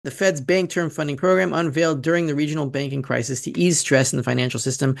The Fed's Bank Term Funding Program, unveiled during the regional banking crisis to ease stress in the financial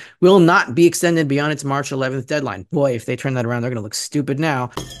system, will not be extended beyond its March 11th deadline. Boy, if they turn that around, they're going to look stupid now.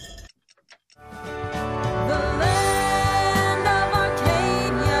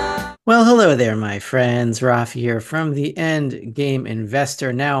 Well, hello there, my friends. Rafi here from the End Game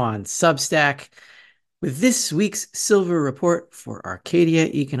Investor, now on Substack, with this week's Silver Report for Arcadia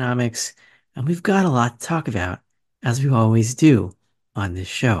Economics. And we've got a lot to talk about, as we always do on this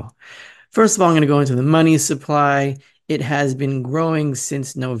show. First of all, I'm going to go into the money supply. It has been growing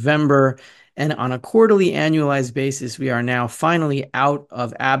since November, and on a quarterly annualized basis, we are now finally out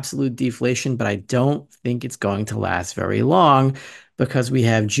of absolute deflation, but I don't think it's going to last very long because we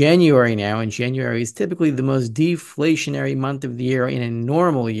have January now, and January is typically the most deflationary month of the year in a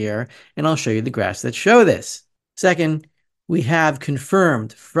normal year, and I'll show you the graphs that show this. Second, we have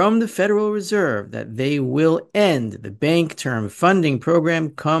confirmed from the Federal Reserve that they will end the Bank Term Funding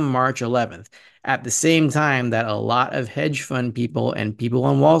Program come March 11th, at the same time that a lot of hedge fund people and people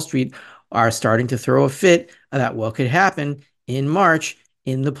on Wall Street are starting to throw a fit about what could happen in March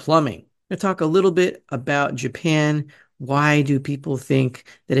in the plumbing. I'm going to talk a little bit about Japan. Why do people think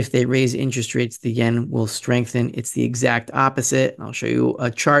that if they raise interest rates, the yen will strengthen? It's the exact opposite. I'll show you a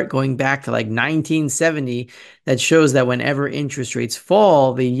chart going back to like 1970 that shows that whenever interest rates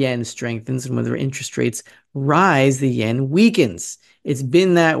fall, the yen strengthens, and whenever interest rates rise, the yen weakens. It's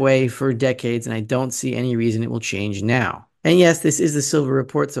been that way for decades, and I don't see any reason it will change now. And yes, this is the silver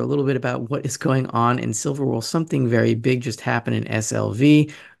report, so a little bit about what is going on in silver. Well, something very big just happened in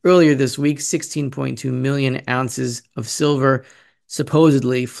SLV. Earlier this week, 16.2 million ounces of silver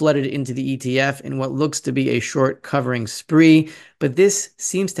supposedly flooded into the ETF in what looks to be a short covering spree. But this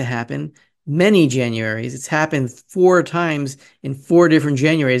seems to happen many Januaries. It's happened 4 times in 4 different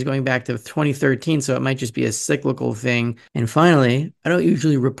Januaries going back to 2013, so it might just be a cyclical thing. And finally, I don't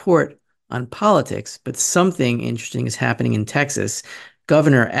usually report on politics, but something interesting is happening in Texas.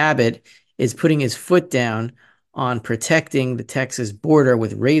 Governor Abbott is putting his foot down on protecting the Texas border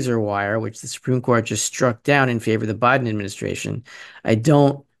with razor wire, which the Supreme Court just struck down in favor of the Biden administration. I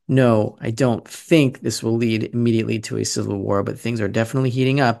don't think this will lead immediately to a civil war, but things are definitely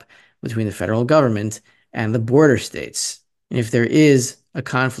heating up between the federal government and the border states. And if there is a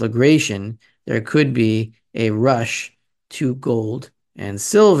conflagration, there could be a rush to gold and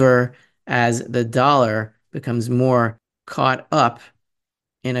silver as the dollar becomes more caught up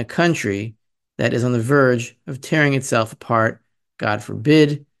in a country that is on the verge of tearing itself apart, God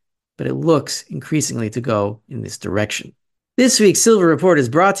forbid, but it looks increasingly to go in this direction. This week's Silver Report is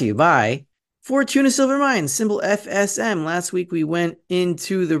brought to you by Fortuna Silver Mines, symbol FSM. Last week we went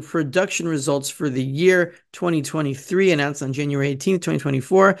into the production results for the year 2023, announced on January 18th,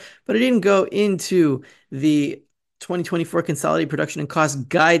 2024, but I didn't go into the 2024 consolidated production and cost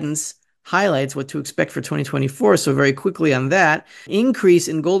guidance highlights what to expect for 2024. So very quickly on that, increase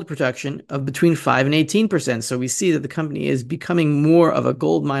in gold production of between 5 and 18%. So we see that the company is becoming more of a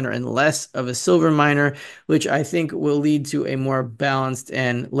gold miner and less of a silver miner, which I think will lead to a more balanced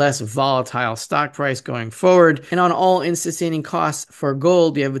and less volatile stock price going forward. And on all-in sustaining costs for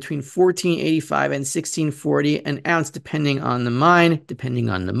gold, we have between $14.85 and $16.40 an ounce, depending on the mine, depending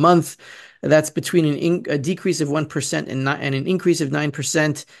on the month. That's between a decrease of 1% and an increase of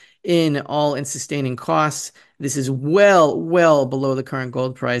 9% in all-in sustaining costs. This is well below the current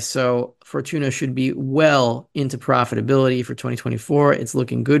gold price, so Fortuna should be well into profitability for 2024. It's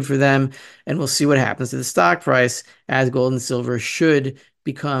looking good for them, and we'll see what happens to the stock price as gold and silver should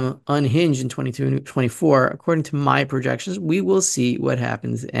become unhinged in 2024. According to my projections, we will see what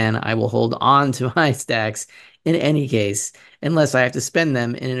happens, and I will hold on to my stacks in any case, unless I have to spend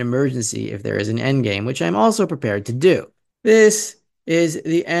them in an emergency if there is an end game, which I'm also prepared to do. This is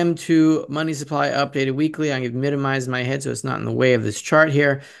the M2 money supply updated weekly. I'm going to minimize my head so it's not in the way of this chart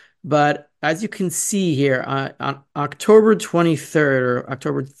here. But as you can see here, on October 23rd or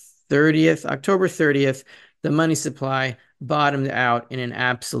October 30th, the money supply bottomed out in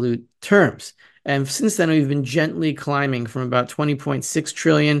absolute terms. And since then, we've been gently climbing from about 20.6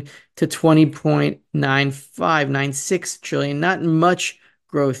 trillion to 20.9596 trillion. Not much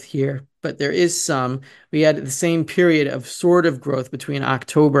growth here, but there is some. We had the same period of sort of growth between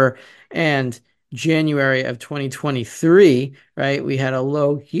October and January of 2023, right? We had a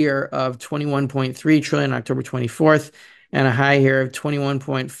low here of 21.3 trillion October 24th and a high here of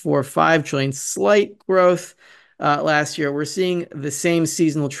 21.45 trillion. Slight growth last year. We're seeing the same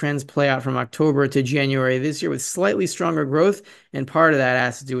seasonal trends play out from October to January this year with slightly stronger growth, and part of that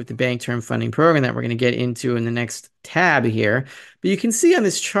has to do with the Bank Term Funding Program that we're going to get into in the next tab here. But you can see on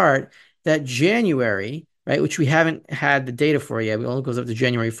this chart that January right? Which we haven't had the data for yet. It only goes up to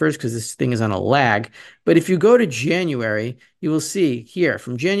January 1st because this thing is on a lag. But if you go to January, you will see here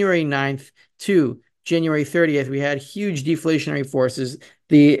from January 9th to January 30th, we had huge deflationary forces.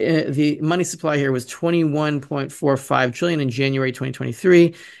 The money supply here was 21.45 trillion in January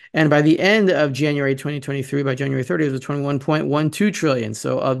 2023. And by the end of January 2023, by January 30th, it was 21.12 trillion.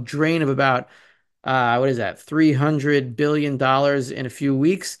 So a drain of about what is that, $300 billion in a few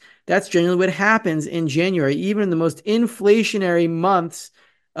weeks. That's generally what happens in January, even in the most inflationary months,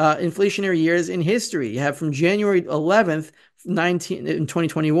 inflationary years in history. You have from January 11th, in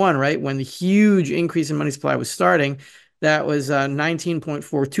 2021, right, when the huge increase in money supply was starting. That was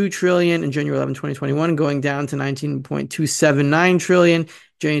 19.42 trillion in January 11, 2021, going down to 19.279 trillion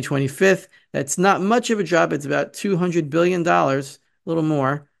January 25th. That's not much of a drop. It's about $200 billion, a little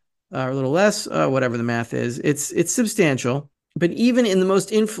more or a little less, whatever the math is. It's substantial. But even in the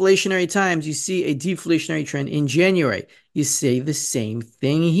most inflationary times, you see a deflationary trend in January. You see the same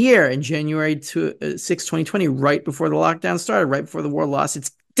thing here in January 6, 2020, right before the lockdown started, right before the war lost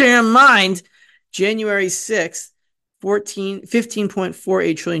its damn mind. January 6th,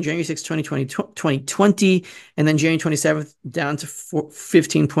 15.48 trillion, January 6th, 2020, and then January 27th down to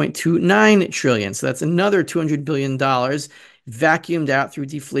 15.29 trillion. So that's another $200 billion vacuumed out through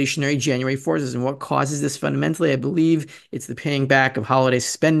deflationary January forces. And what causes this fundamentally? I believe it's the paying back of holiday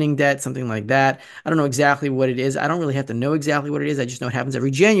spending debt, something like that. I don't know exactly what it is. I don't really have to know exactly what it is. I just know it happens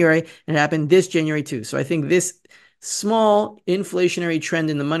every January, and it happened this January too. So I think this small inflationary trend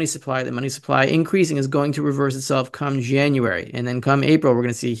in the money supply, the money supply increasing, is going to reverse itself come January. And then come April, we're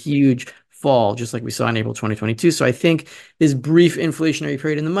going to see a huge fall, just like we saw in April 2022. So I think this brief inflationary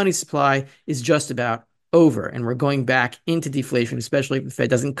period in the money supply is just about over, and we're going back into deflation, especially if the Fed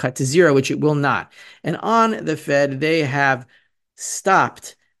doesn't cut to zero, which it will not. And on the Fed, they have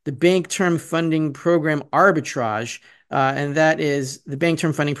stopped the bank term funding program arbitrage. And that is the bank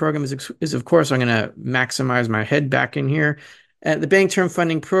term funding program is of course, I'm going to maximize my head back in here. The bank term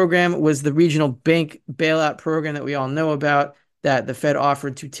funding program was the regional bank bailout program that we all know about, that the Fed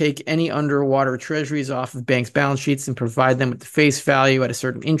offered to take any underwater treasuries off of banks' balance sheets and provide them with the face value at a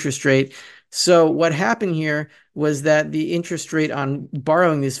certain interest rate. So what happened here was that the interest rate on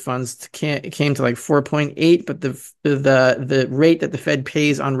borrowing these funds came to like 4.8, but the rate that the Fed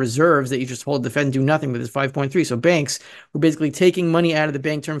pays on reserves that you just hold the Fed and do nothing with is 5.3. So banks were basically taking money out of the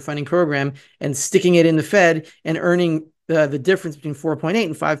bank term funding program and sticking it in the Fed and earning the difference between 4.8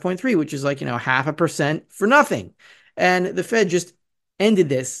 and 5.3, which is like, 0.5% for nothing. And the Fed just ended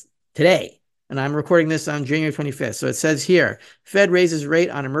this today. And I'm recording this on January 25th. So it says here, Fed raises rate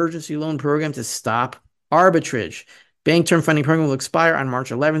on emergency loan program to stop arbitrage. Bank term funding program will expire on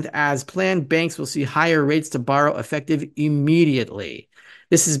March 11th. As planned, banks will see higher rates to borrow effective immediately.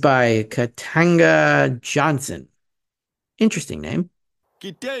 This is by Katanga Johnson. Interesting name.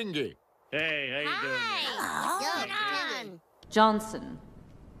 Kitenge. Hey, how you doing? Hello. Johnson.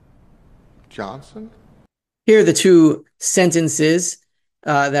 Johnson? Here are the two sentences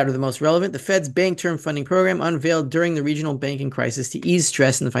that are the most relevant. The Fed's bank term funding program, unveiled during the regional banking crisis to ease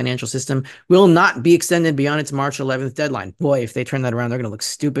stress in the financial system, will not be extended beyond its March 11th deadline. Boy, if they turn that around, they're going to look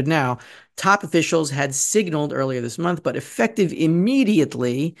stupid now. Top officials had signaled earlier this month, but effective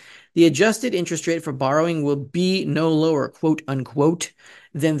immediately, the adjusted interest rate for borrowing will be no lower, quote unquote,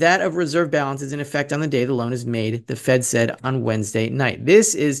 than that of reserve balances in effect on the day the loan is made, the Fed said on Wednesday night.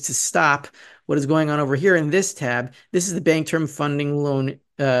 This is to stop what is going on over here in this tab. This is the bank term funding loan,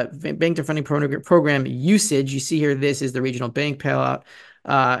 bank term funding program usage. You see here, this is the regional bank bailout,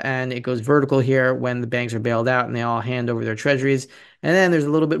 and it goes vertical here when the banks are bailed out and they all hand over their treasuries. And then there's a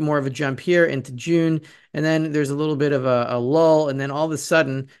little bit more of a jump here into June, and then there's a little bit of a lull, and then all of a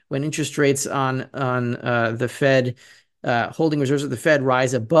sudden, when interest rates on the Fed, holding reserves of the Fed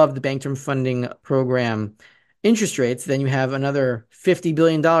rise above the bank term funding program interest rates, then you have another $50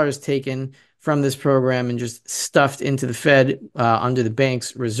 billion taken from this program and just stuffed into the Fed under the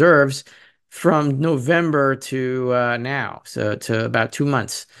bank's reserves from November to now, so to about 2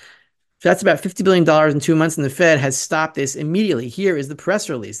 months. So that's about $50 billion in 2 months, and the Fed has stopped this immediately. Here is the press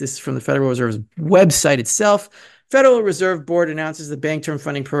release. This is from the Federal Reserve's website itself. Federal Reserve Board announces the Bank Term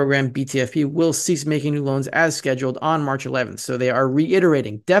Funding Program, BTFP, will cease making new loans as scheduled on March 11th. So they are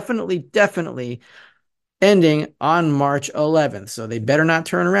reiterating, definitely ending on March 11th. So they better not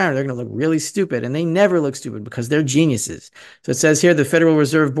turn around. They're going to look really stupid. And they never look stupid because they're geniuses. So it says here, the Federal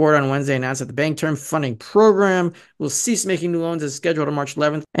Reserve Board on Wednesday announced that the Bank Term Funding Program will cease making new loans as scheduled on March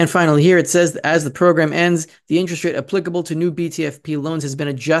 11th. And finally, here it says that as the program ends, the interest rate applicable to new BTFP loans has been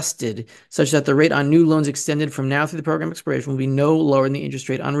adjusted such that the rate on new loans extended from now through the program expiration will be no lower than the interest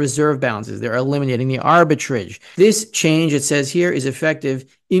rate on reserve balances. They're eliminating the arbitrage. This change, it says here, is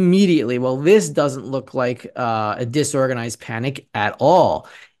effective immediately. Well, this doesn't look like a disorganized panic at all.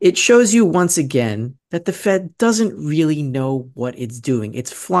 It shows you once again that the Fed doesn't really know what it's doing.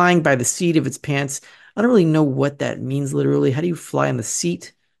 It's flying by the seat of its pants. I don't really know what that means literally. How do you fly on the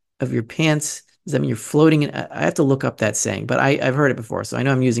seat of your pants? Does that mean you're floating? I have to look up that saying, but I've heard it before, so I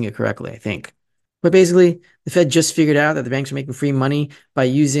know I'm using it correctly, I think. But basically, the Fed just figured out that the banks are making free money by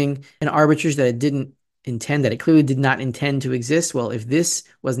using an arbitrage that it didn't intend, that it clearly did not intend to exist. Well, if this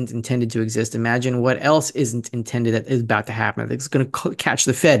wasn't intended to exist, imagine what else isn't intended that is about to happen. It's going to catch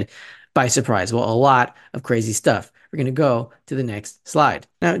the Fed by surprise. Well, a lot of crazy stuff. We're going to go to the next slide.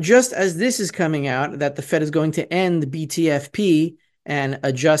 Now, just as this is coming out, that the Fed is going to end the BTFP and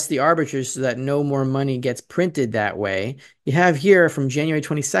adjust the arbitrage so that no more money gets printed that way. You have here from January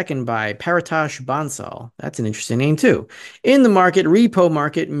 22nd by Paratosh Bansal. That's an interesting name too. In the market, repo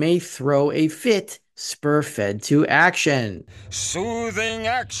market may throw a fit, spur Fed to action. Soothing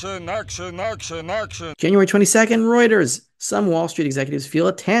action, action, action, action. January 22nd, Reuters. Some Wall Street executives feel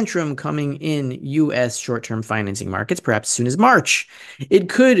a tantrum coming in U.S. short-term financing markets, perhaps as soon as March. It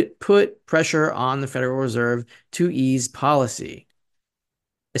could put pressure on the Federal Reserve to ease policy.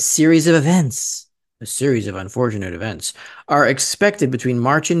 A series of unfortunate events, are expected between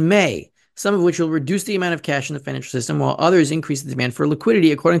March and May, some of which will reduce the amount of cash in the financial system, while others increase the demand for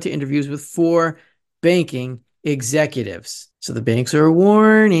liquidity, according to interviews with 4 banking executives. So the banks are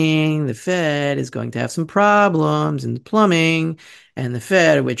warning the Fed is going to have some problems in the plumbing, and the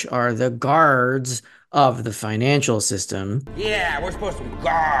Fed, which are the guards of the financial system. Yeah, we're supposed to be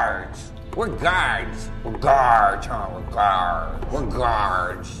guards. We're guards. We're guards, huh? We're guards. We're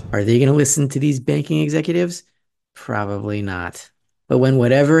guards. Are they going to listen to these banking executives? Probably not. But when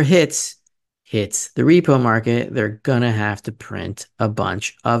whatever hits the repo market, they're going to have to print a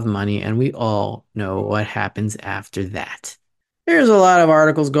bunch of money, and we all know what happens after that. There's a lot of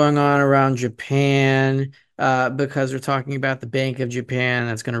articles going on around Japan because we're talking about the Bank of Japan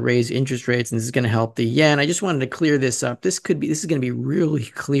that's going to raise interest rates, and this is going to help the yen. I just wanted to clear this up. This is going to be really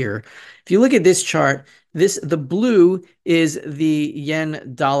clear. If you look at this chart, the blue is the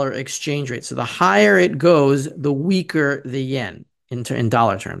yen dollar exchange rate. So the higher it goes, the weaker the yen in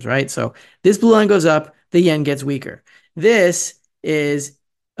dollar terms, right? So this blue line goes up, the yen gets weaker. This is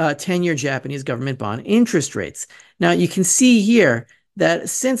 10-year Japanese government bond interest rates. Now you can see here that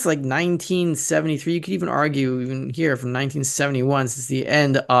since like 1973, you could even argue even here from 1971, since the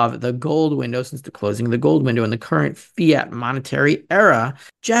end of the gold window, since the closing of the gold window in the current fiat monetary era,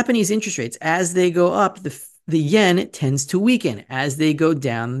 Japanese interest rates, as they go up, the yen tends to weaken. As they go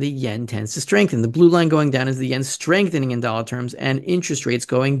down, the yen tends to strengthen. The blue line going down is the yen strengthening in dollar terms, and interest rates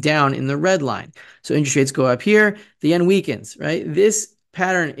going down in the red line. So interest rates go up here, the yen weakens, right? This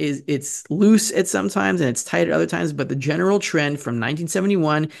pattern it's loose at some times and it's tight at other times, but the general trend from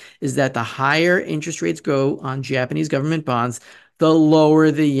 1971 is that the higher interest rates go on Japanese government bonds, the lower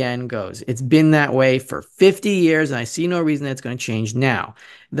the yen goes. It's been that way for 50 years, and I see no reason that's going to change now.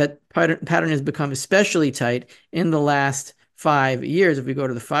 That pattern has become especially tight in the last 5 years. If we go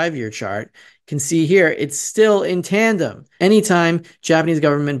to the 5-year chart, you can see here it's still in tandem. Anytime Japanese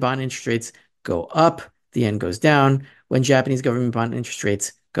government bond interest rates go up, the yen goes down. When Japanese government bond interest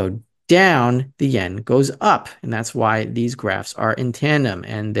rates go down, the yen goes up. And that's why these graphs are in tandem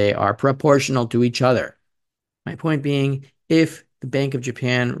and they are proportional to each other. My point being, if the Bank of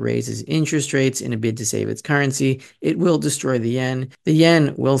Japan raises interest rates in a bid to save its currency, it will destroy the yen. The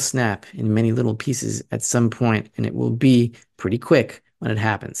yen will snap in many little pieces at some point, and it will be pretty quick when it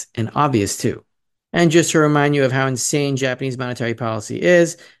happens, and obvious too. And just to remind you of how insane Japanese monetary policy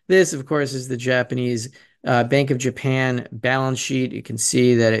is, this, of course, is the Japanese Bank of Japan balance sheet. You can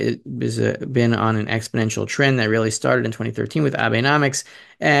see that it has been on an exponential trend that really started in 2013 with Abenomics,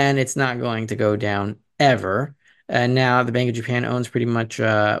 and it's not going to go down ever. And now the Bank of Japan owns pretty much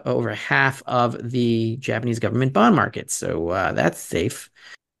over half of the Japanese government bond market. So that's safe.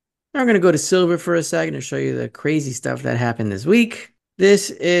 Now we're going to go to silver for a second to show you the crazy stuff that happened this week. This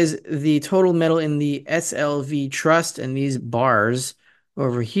is the total metal in the SLV trust, and these bars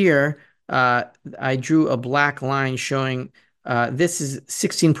over here, I drew a black line showing this is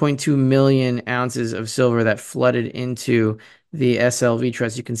 16.2 million ounces of silver that flooded into the SLV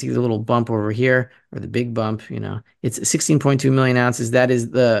trust. You can see the little bump over here, or the big bump, it's 16.2 million ounces. That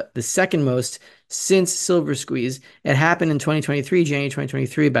is the second most since Silver Squeeze. It happened in 2023, January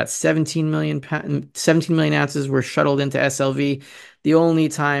 2023. About 17 million ounces were shuttled into SLV. The only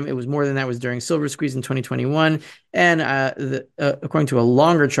time it was more than that was during Silver Squeeze in 2021. And according to a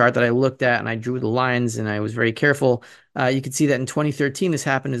longer chart that I looked at, and I drew the lines and I was very careful, you could see that in 2013 this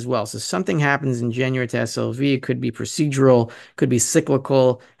happened as well. So something happens in January to SLV. It could be procedural, could be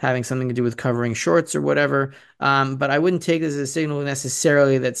cyclical, having something to do with covering shorts or whatever. But I wouldn't take this as a signal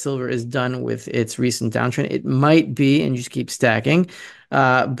necessarily that silver is done with its recent downtrend. It might be, and just keep stacking.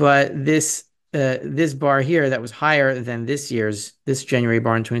 But this bar here that was higher than this January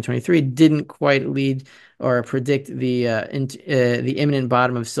bar in 2023 didn't quite lead or predict the imminent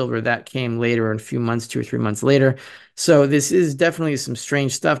bottom of silver. That came later, in a few months, 2 or 3 months later. So this is definitely some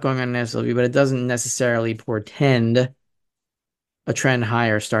strange stuff going on in SLV, but it doesn't necessarily portend a trend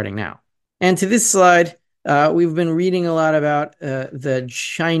higher starting now. And to this slide, we've been reading a lot about the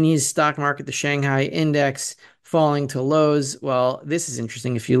Chinese stock market, the Shanghai index falling to lows. Well, this is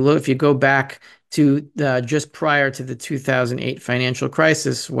interesting. If you go back to just prior to the 2008 financial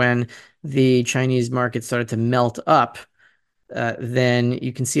crisis, when the Chinese market started to melt up, then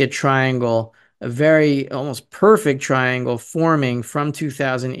you can see a triangle, a very almost perfect triangle forming from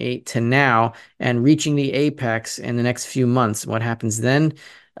 2008 to now and reaching the apex in the next few months. What happens then?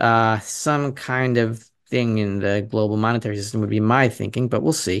 Some kind of thing in the global monetary system would be my thinking, but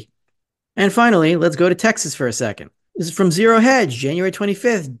we'll see. And finally, let's go to Texas for a second. This is from Zero Hedge, January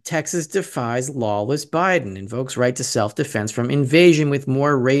 25th. Texas defies lawless Biden, invokes right to self-defense from invasion with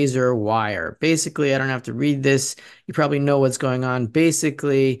more razor wire. Basically, I don't have to read this. You probably know what's going on.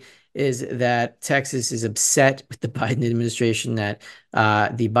 Basically, is that Texas is upset with the Biden administration that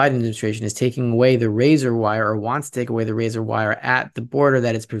the Biden administration is taking away the razor wire, or wants to take away the razor wire at the border,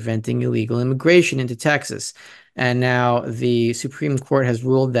 that it's preventing illegal immigration into Texas. And now the Supreme Court has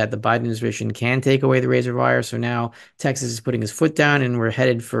ruled that the Biden administration can take away the razor wire. So now Texas is putting his foot down, and we're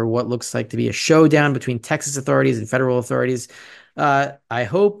headed for what looks like to be a showdown between Texas authorities and federal authorities. I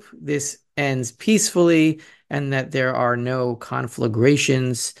hope this ends peacefully and that there are no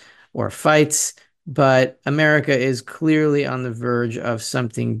conflagrations or fights, but America is clearly on the verge of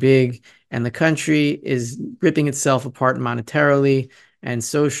something big, and the country is ripping itself apart monetarily and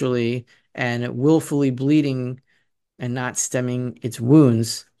socially and willfully bleeding and not stemming its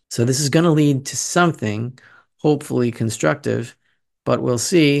wounds. So this is going to lead to something hopefully constructive, but we'll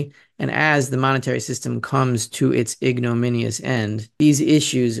see. And as the monetary system comes to its ignominious end, these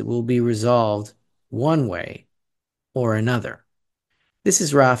issues will be resolved one way or another. This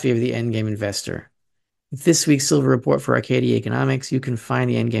is Rafi of the Endgame Investor. This week's Silver Report for Arcadia Economics. You can find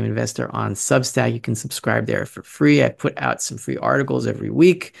the Endgame Investor on Substack. You can subscribe there for free. I put out some free articles every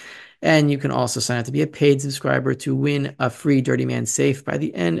week. And you can also sign up to be a paid subscriber to win a free Dirty Man safe by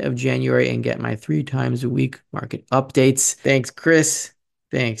the end of January and get my 3 times a week market updates. Thanks, Chris.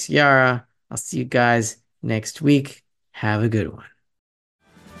 Thanks, Yara. I'll see you guys next week. Have a good one.